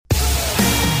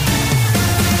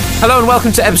Hello and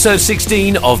welcome to episode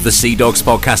 16 of the Seadogs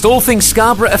podcast. All things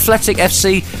Scarborough Athletic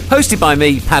FC, hosted by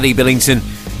me, Paddy Billington,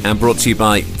 and brought to you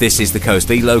by This Is The Coast,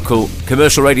 the local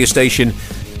commercial radio station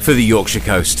for the Yorkshire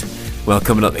coast. Well,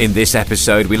 coming up in this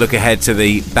episode, we look ahead to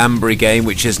the Banbury game,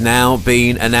 which has now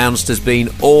been announced as being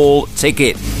all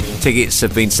ticket. Tickets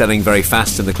have been selling very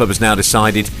fast, and the club has now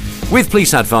decided, with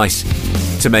police advice,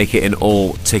 to make it an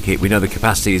all ticket. We know the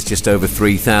capacity is just over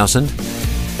 3,000.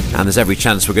 And there's every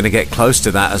chance we're going to get close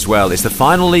to that as well. It's the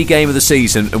final league game of the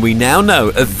season, and we now know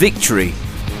a victory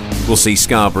will see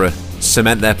Scarborough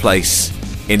cement their place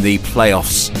in the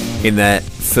playoffs in their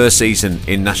first season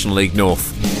in National League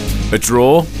North. A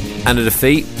draw and a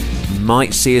defeat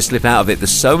might see us slip out of it.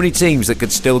 There's so many teams that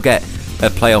could still get a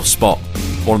playoff spot,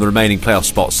 one of the remaining playoff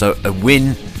spots, so a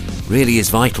win really is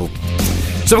vital.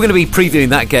 So we're going to be previewing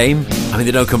that game. I mean,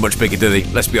 they don't come much bigger, do they?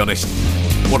 Let's be honest.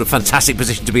 What a fantastic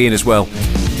position to be in as well,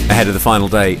 ahead of the final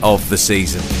day of the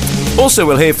season. Also,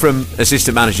 we'll hear from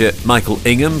assistant manager Michael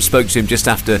Ingham. Spoke to him just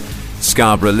after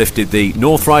Scarborough lifted the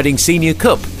North Riding Senior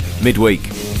Cup midweek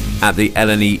at the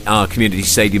LNER Community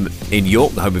Stadium in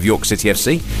York, the home of York City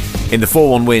FC, in the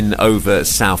 4-1 win over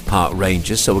South Park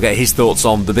Rangers. So we'll get his thoughts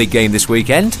on the big game this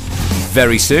weekend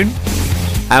very soon.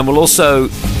 And we'll also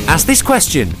ask this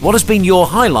question: what has been your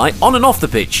highlight on and off the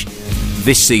pitch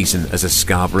this season as a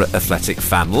Scarborough Athletic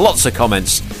fan? Lots of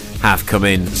comments have come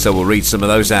in, so we'll read some of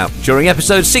those out during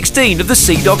episode 16 of the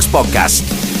Seadogs podcast.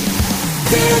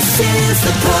 This is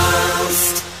the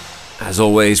Post. As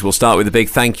always, we'll start with a big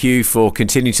thank you for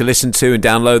continuing to listen to and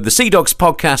download the Seadogs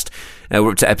podcast.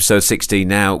 We're up to episode 16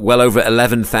 now. Well over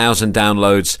 11,000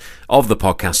 downloads of the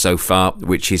podcast so far,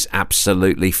 which is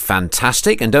absolutely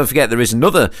fantastic. And don't forget, there is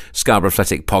another Scarborough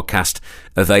Athletic podcast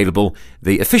available,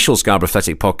 the official Scarborough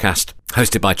Athletic podcast,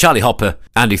 hosted by Charlie Hopper,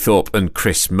 Andy Thorpe and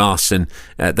Chris Marson.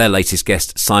 Their latest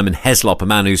guest, Simon Heslop, a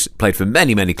man who's played for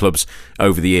many, many clubs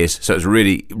over the years. So it's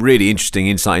really, really interesting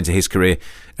insight into his career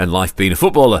and life being a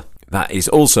footballer. That is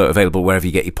also available wherever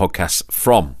you get your podcasts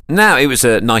from. Now, it was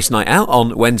a nice night out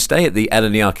on Wednesday at the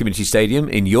LNER Community Stadium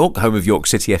in York, home of York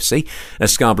City FC.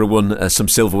 Scarborough won some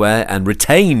silverware and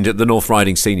retained the North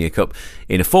Riding Senior Cup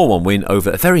in a 4-1 win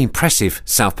over a very impressive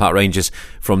South Park Rangers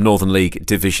from Northern League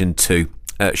Division 2.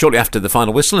 Shortly after the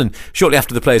final whistle and shortly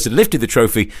after the players had lifted the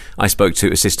trophy, I spoke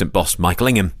to assistant boss Michael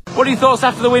Ingham. What are your thoughts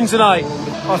after the win tonight?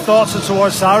 Our thoughts are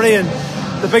towards Saturday, and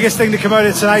the biggest thing to come out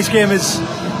of tonight's game is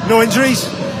no injuries.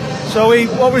 So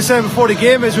what we said before the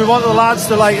game is we want the lads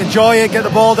to enjoy it, get the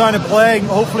ball down and play, and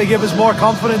hopefully give us more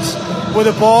confidence with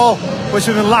the ball, which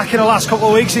we've been lacking the last couple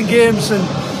of weeks in games, and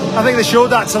I think they showed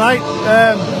that tonight.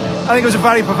 I think it was a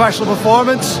very professional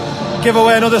performance. Give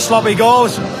away another sloppy goal,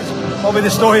 it's probably the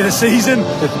story of the season,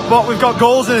 but we've got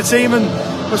goals in the team and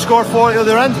we've scored 4 at the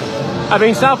other end. I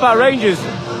mean, South Park Rangers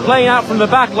playing out from the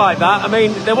back like that, I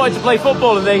mean, they wanted to play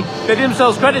football and they did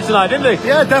themselves credit tonight, didn't they?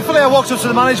 Yeah, definitely. I walked up to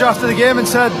the manager after the game and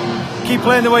said, keep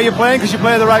playing the way you're playing because you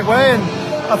play the right way, and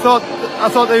I thought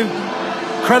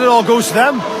the credit all goes to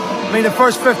them. I mean, the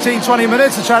first 15-20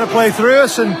 minutes they tried to play through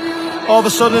us, and all of a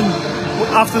sudden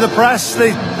after the press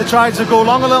they tried to go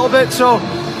long a little bit, so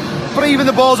but even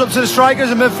the balls up to the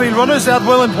strikers and midfield runners, they had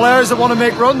willing players that want to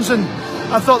make runs, and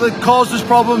I thought that caused us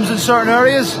problems in certain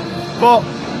areas, but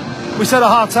we said at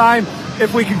half time,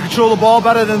 if we can control the ball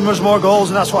better, then there's more goals,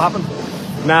 and that's what happened.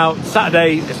 Now,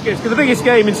 Saturday, it's the biggest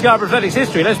game in Scarborough Athletics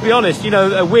history, let's be honest. You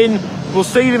know, a win will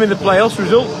see them in the playoffs.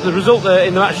 The result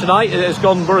in the match tonight has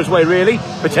gone Boro's way, really.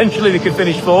 Potentially they could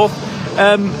finish 4th.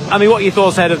 I mean, what are your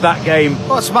thoughts ahead of that game?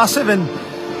 Well, it's massive, and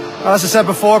as I said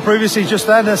before, previously, just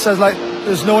then, it says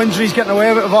there's no injuries getting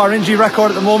away with our injury record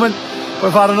at the moment.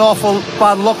 We've had an awful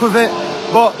bad luck with it,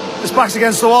 but it's backs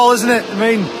against the wall, isn't it? I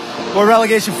mean, we're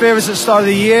relegation favourites at the start of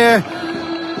the year.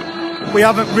 We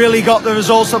haven't really got the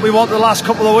results that we want the last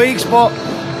couple of weeks, but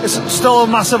it's still a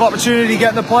massive opportunity to get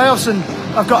in the playoffs, and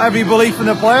I've got every belief in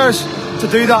the players to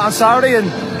do that on Saturday, and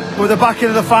with the backing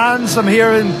of the fans, I'm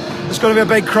hearing it's going to be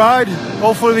a big crowd.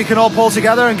 Hopefully we can all pull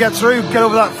together and get through, get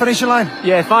over that finishing line.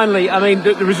 Yeah, finally. I mean,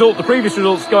 the previous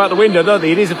results go out the window, don't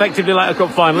they? It is effectively like a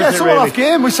cup final, yeah, isn't it, really? It's a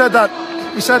one-off game. We said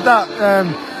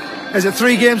that is it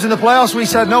 3 games in the playoffs? We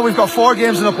said no, we've got 4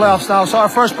 games in the playoffs now, so our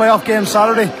first playoff game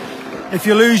Saturday. If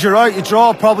you lose, you're out. You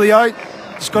draw, probably out.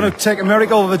 It's going to take a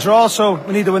miracle of a draw, so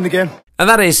we need to win the game. And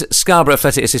that is Scarborough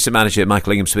Athletic Assistant Manager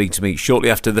Michael Ingham speaking to me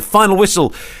shortly after the final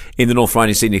whistle in the North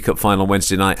Riding Senior Cup final on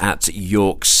Wednesday night at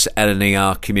York's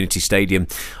LNER Community Stadium.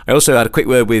 I also had a quick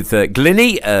word with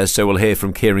Glynny, so we'll hear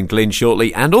from Kieran Glynn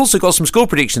shortly, and also got some score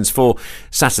predictions for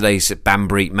Saturday's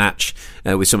Banbury match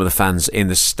with some of the fans in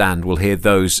the stand. We'll hear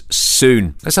those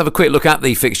soon. Let's have a quick look at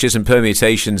the fixtures and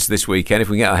permutations this weekend, if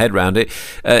we can get our head around it.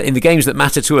 In the games that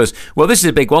matter to us, well, this is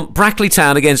a big one. Brackley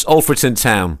Town against Alfreton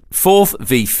Town. 4th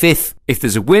v 5th. If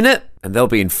there's a winner, and they'll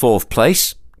be in 4th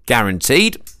place,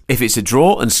 guaranteed. If it's a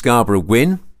draw and Scarborough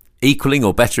win, equaling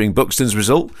or bettering Buxton's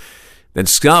result, then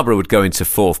Scarborough would go into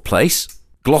 4th place.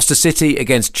 Gloucester City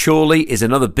against Chorley is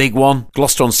another big one.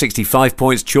 Gloucester on 65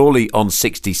 points, Chorley on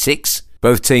 66.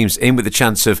 Both teams in with a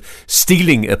chance of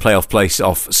stealing a playoff place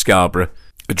off Scarborough.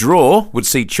 A draw would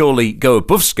see Chorley go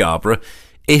above Scarborough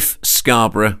if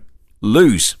Scarborough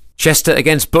lose. Chester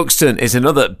against Buxton is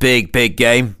another big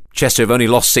game. Chester have only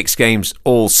lost 6 games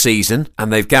all season,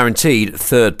 and they've guaranteed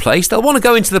 3rd place. They'll want to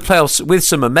go into the playoffs with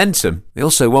some momentum. They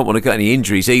also won't want to get any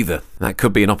injuries either. That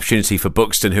could be an opportunity for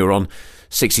Buxton, who are on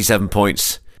 67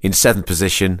 points in 7th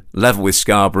position, level with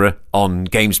Scarborough on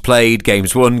games played,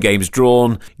 games won, games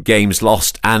drawn, games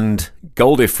lost, and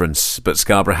goal difference. But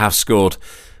Scarborough have scored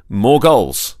more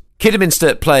goals.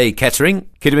 Kidderminster play Kettering.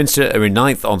 Kidderminster are in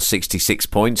 9th on 66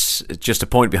 points, just a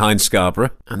point behind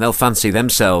Scarborough, and they'll fancy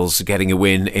themselves getting a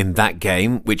win in that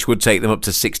game, which would take them up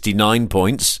to 69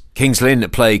 points. Kings Lynn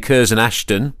play Curzon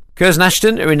Ashton. Curzon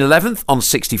Ashton are in 11th on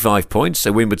 65 points,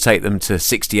 a win would take them to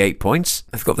 68 points.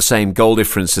 They've got the same goal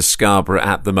difference as Scarborough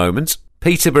at the moment.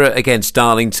 Peterborough against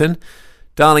Darlington.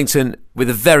 Darlington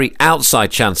with a very outside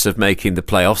chance of making the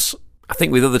playoffs. I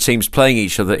think with other teams playing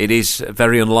each other, it is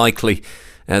very unlikely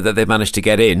that they managed to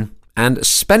get in. And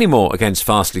Spennymoor against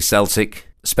Farsley Celtic.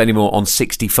 Spennymoor on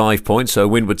 65 points, so a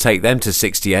win would take them to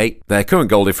 68. Their current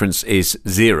goal difference is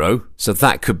 0, so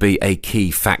that could be a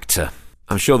key factor.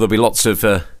 I'm sure there'll be lots of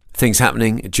things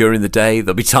happening during the day.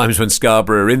 There'll be times when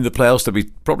Scarborough are in the playoffs. There'll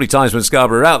be probably times when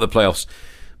Scarborough are out of the playoffs.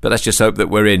 But let's just hope that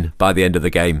we're in by the end of the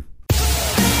game.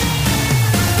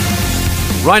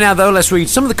 Right now, though, let's read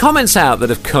some of the comments out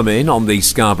that have come in on the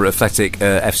Scarborough Athletic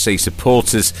FC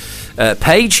supporters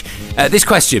page. This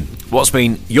question: what's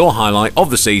been your highlight of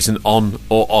the season on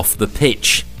or off the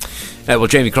pitch? Well,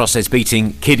 Jamie Cross says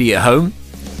beating Kiddie at home.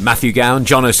 Matthew Gowan,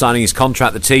 Jono signing his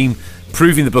contract, the team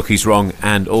proving the bookies wrong,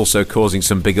 and also causing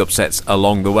some big upsets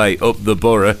along the way up the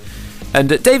Boro.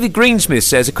 And David Greensmith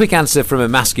says, a quick answer from a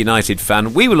Mask United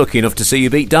fan: we were lucky enough to see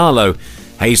you beat Darlow.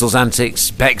 Hazel's antics,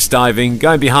 Beck's diving,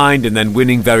 going behind and then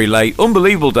winning very late.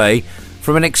 Unbelievable day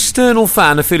from an external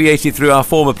fan affiliated through our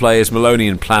former players Maloney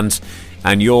and Plant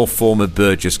and your former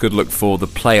Burgess. Good luck for the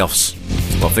playoffs.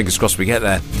 Well, fingers crossed we get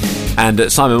there.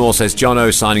 And Simon Moore says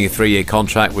Jono signing a 3-year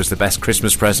contract was the best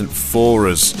Christmas present for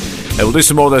us. We'll do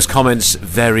some more of those comments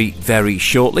very, very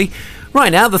shortly.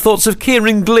 Right now, the thoughts of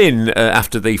Kieran Glynn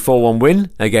after the 4-1 win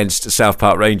against South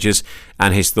Park Rangers,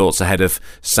 and his thoughts ahead of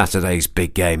Saturday's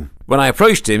big game. When I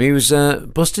approached him, he was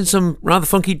busting some rather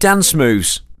funky dance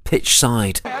moves, pitch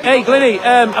side. Hey, Glynny,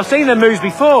 I've seen them moves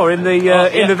before in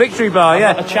the victory bar.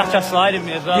 Yeah, a cha-cha slide in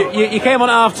me as well. You came on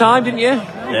at half time, didn't you?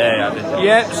 Yeah, I did.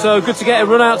 Yeah, so good to get a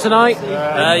run out tonight.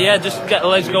 Yeah, just get the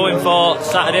legs going for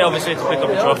Saturday, obviously, to pick up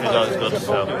the trophy. That was good.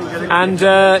 So. And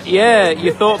yeah,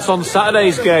 your thoughts on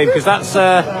Saturday's game, because that's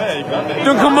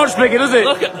don't come much bigger, does it?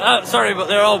 Look at sorry, but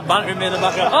they're all bantering me in the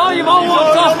background. Oh, you've all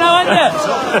walked off now,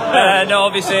 haven't you? No,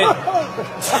 obviously.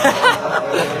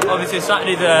 Obviously,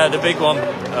 Saturday's the big one.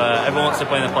 Everyone wants to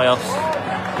play in the playoffs.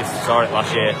 We saw it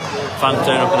last year. Fans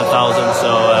turn up in 1,000, so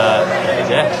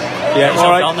yeah, all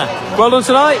right. Down there. Well done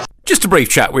tonight. Just a brief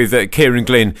chat with Kieran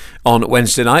Glynn on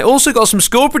Wednesday night. Also got some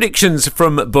score predictions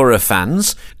from Boro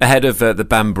fans ahead of the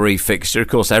Banbury fixture. Of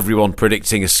course, everyone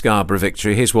predicting a Scarborough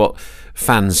victory. Here's what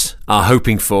fans are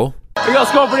hoping for. We got a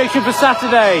score prediction for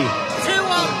Saturday.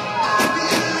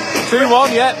 2-1.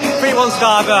 2-1, yeah. 3-1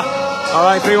 Scarborough. All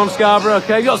right, 3-1 Scarborough.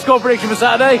 Okay, you got a score prediction for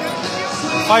Saturday? 5-0.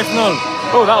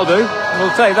 Oh, that'll do.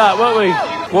 We'll take that, won't we?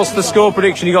 What's the score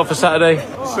prediction you got for Saturday?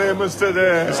 Same as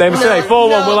today. Same as today. 4-1.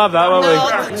 We'll have that, won't we?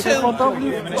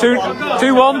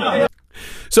 2-1.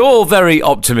 So all very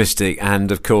optimistic, and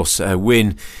of course a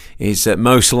win is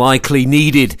most likely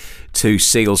needed to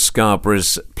seal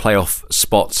Scarborough's playoff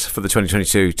spots for the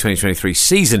 2022-2023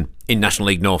 season in National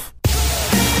League North.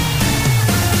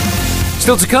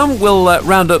 Still to come, we'll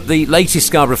round up the latest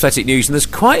Scarborough Athletic news, and there's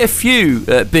quite a few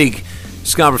big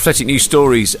Scarborough Athletic news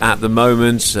stories at the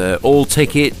moment. All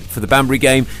ticket for the Banbury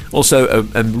game. Also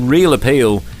a real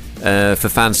appeal for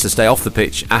fans to stay off the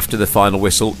pitch after the final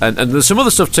whistle. And there's some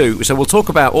other stuff too, so we'll talk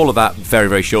about all of that very,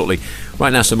 very shortly.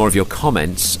 Right now, some more of your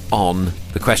comments on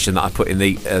the question that I put in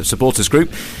the supporters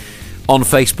group on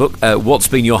Facebook. What's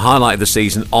been your highlight of the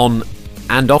season on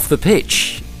and off the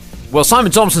pitch? Well,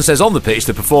 Simon Thompson says on the pitch,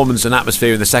 the performance and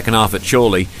atmosphere in the second half at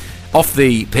Chorley. Off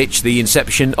the pitch, the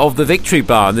inception of the victory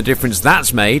bar and the difference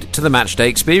that's made to the matchday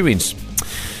experience.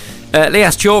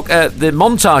 Lias Chalk, the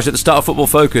montage at the start of Football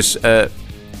Focus,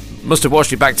 must have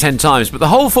watched it back 10 times, but the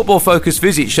whole Football Focus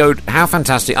visit showed how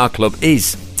fantastic our club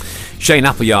is. Shane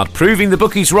Appleyard proving the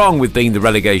bookies wrong with being the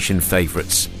relegation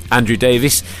favourites. Andrew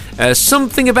Davis,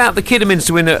 something about the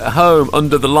Kidderminster win at home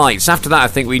under the lights. After that, I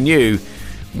think we knew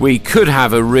we could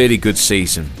have a really good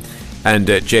season. And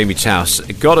Jamie Taus,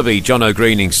 gotta be John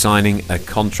O'Greening signing a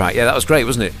contract. Yeah, that was great,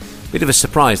 wasn't it? Bit of a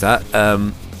surprise that.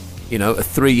 A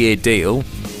 3-year deal.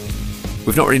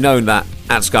 We've not really known that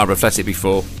at Scarborough Athletic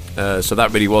before, so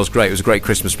that really was great. It was a great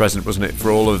Christmas present, wasn't it,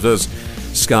 for all of us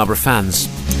Scarborough fans.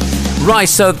 Right,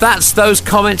 so that's those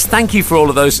comments. Thank you for all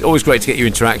of those. Always great to get your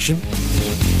interaction.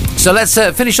 So let's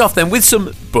finish off then with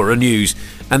some Boro news,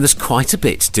 and there's quite a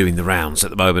bit doing the rounds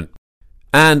at the moment.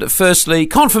 And firstly,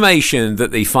 confirmation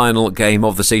that the final game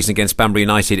of the season against Banbury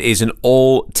United is an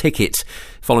all-ticket.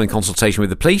 Following consultation with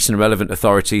the police and relevant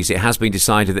authorities, it has been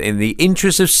decided that in the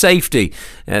interest of safety,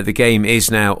 the game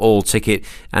is now all-ticket.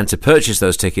 And to purchase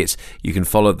those tickets, you can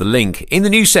follow the link in the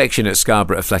news section at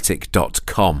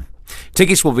scarboroughAthletic.com.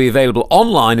 Tickets will be available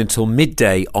online until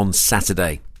midday on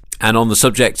Saturday. And on the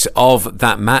subject of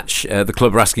that match, the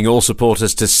club are asking all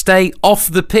supporters to stay off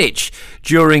the pitch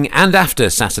during and after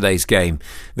Saturday's game.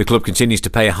 The club continues to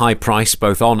pay a high price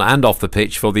both on and off the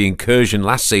pitch for the incursion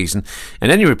last season,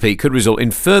 and any repeat could result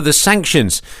in further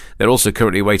sanctions. They're also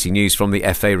currently awaiting news from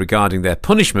the FA regarding their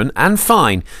punishment and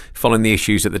fine following the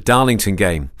issues at the Darlington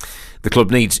game. The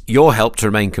club needs your help to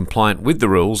remain compliant with the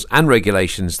rules and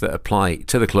regulations that apply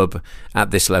to the club at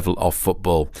this level of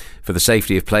football. For the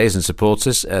safety of players and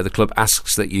supporters, the club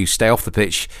asks that you stay off the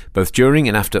pitch both during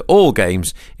and after all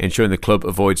games, ensuring the club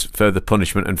avoids further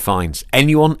punishment and fines.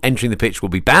 Anyone entering the pitch will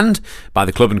be banned by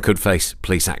the club and could face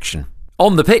police action.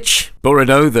 On the pitch, Boro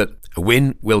know that a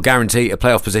win will guarantee a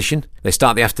playoff position. They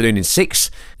start the afternoon in 6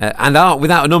 and are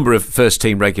without a number of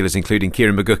first-team regulars, including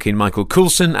Kieran McGuckin, Michael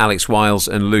Coulson, Alex Wiles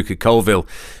and Luca Colville.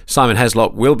 Simon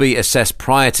Heslop will be assessed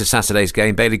prior to Saturday's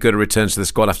game. Bailey Gooder returns to the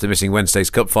squad after missing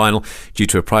Wednesday's cup final due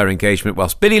to a prior engagement,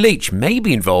 whilst Billy Leach may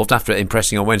be involved after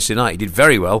impressing on Wednesday night. He did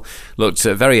very well, looked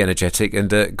very energetic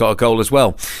and got a goal as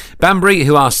well. Banbury,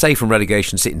 who are safe from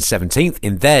relegation, sit in 17th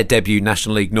in their debut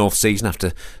National League North season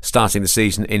after starting the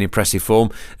season in impressive form.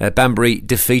 Banbury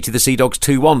defeated the Seadogs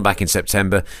 2-1 back in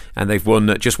September, and they've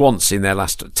won just once in their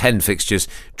last 10 fixtures,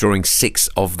 drawing 6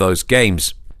 of those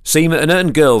games. Seamer and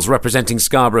Urton girls representing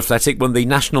Scarborough Athletic won the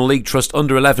National League Trust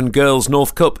Under-11 Girls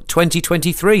North Cup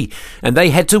 2023, and they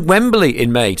head to Wembley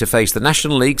in May to face the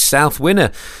National League South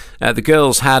winner. The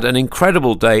girls had an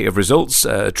incredible day of results,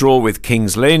 a draw with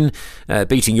Kings Lynn,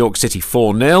 beating York City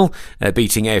 4-0,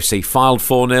 beating AFC Fylde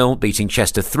 4-0, beating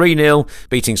Chester 3-0,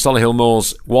 beating Solihull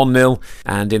Moors 1-0,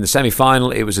 and in the semi-final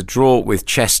it was a draw with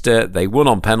Chester. They won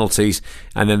on penalties,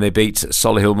 and then they beat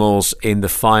Solihull Moors in the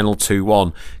final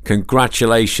 2-1.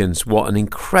 Congratulations, what an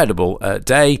incredible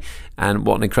day, and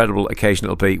what an incredible occasion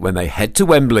it'll be when they head to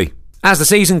Wembley. As the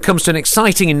season comes to an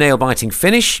exciting and nail-biting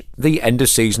finish, the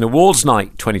end-of-season awards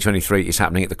night 2023 is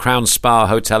happening at the Crown Spa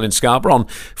Hotel in Scarborough on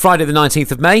Friday the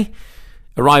 19th of May.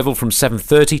 Arrival from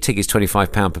 7:30, tickets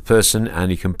 £25 per person,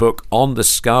 and you can book on the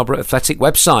Scarborough Athletic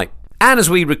website. And as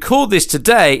we record this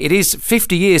today, it is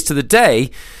 50 years to the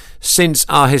day since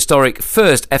our historic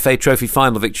first FA Trophy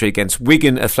final victory against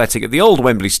Wigan Athletic at the old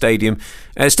Wembley Stadium.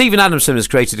 Stephen Adamson has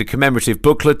created a commemorative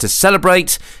booklet to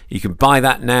celebrate. You can buy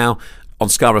that now on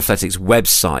Scarborough Athletic's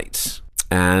website,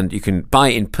 and you can buy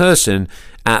it in person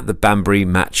at the Banbury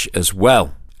match as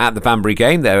well. At the Banbury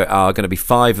game, there are going to be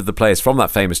 5 of the players from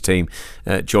that famous team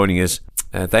joining us.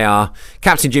 They are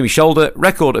Captain Jimmy Shoulder,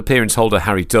 record appearance holder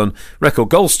Harry Dunn, record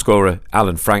goal scorer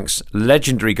Alan Franks,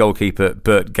 legendary goalkeeper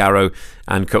Bert Garrow,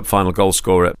 and cup final goal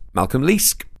scorer Malcolm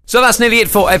Leask. So that's nearly it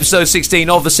for episode 16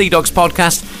 of the Seadogs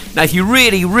podcast. Now, if you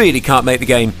really can't make the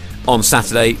game on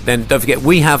Saturday, then don't forget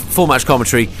we have full match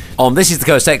commentary on This Is The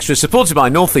Coast Extra, supported by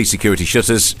North East Security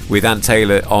Shutters, with Ant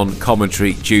Taylor on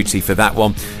commentary duty for that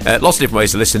one. Lots of different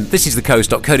ways to listen.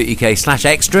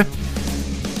 thisisthecoast.co.uk/extra.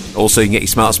 Also, you can get your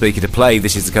smart speaker to play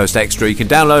This Is The Coast Extra. You can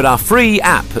download our free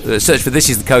app. Search for This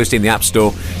Is The Coast in the App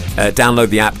Store. Download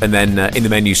the app, and then in the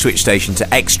menu switch station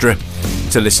to Extra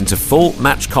to listen to full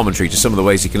match commentary. Just some of the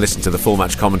ways you can listen to the full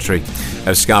match commentary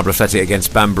of Scarborough Athletic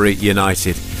against Banbury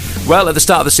United. Well, at the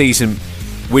start of the season,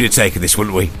 we'd have taken this,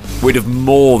 wouldn't we? We'd have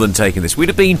more than taken this. We'd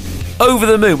have been over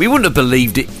the moon. We wouldn't have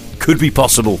believed it could be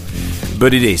possible,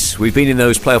 but it is. We've been in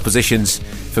those playoff positions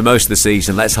for most of the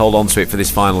season. Let's hold on to it for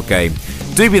this final game.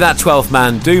 Do be that 12th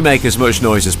man. Do make as much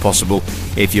noise as possible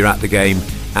if you're at the game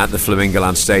at the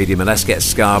Flamingoland Stadium, and let's get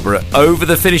Scarborough over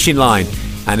the finishing line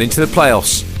and into the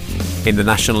playoffs in the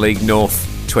National League North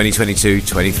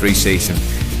 2022-23 season.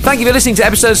 Thank you for listening to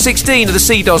episode 16 of the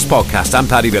Seadogs podcast. I'm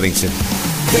Paddy Billington.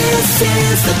 This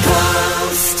is the post.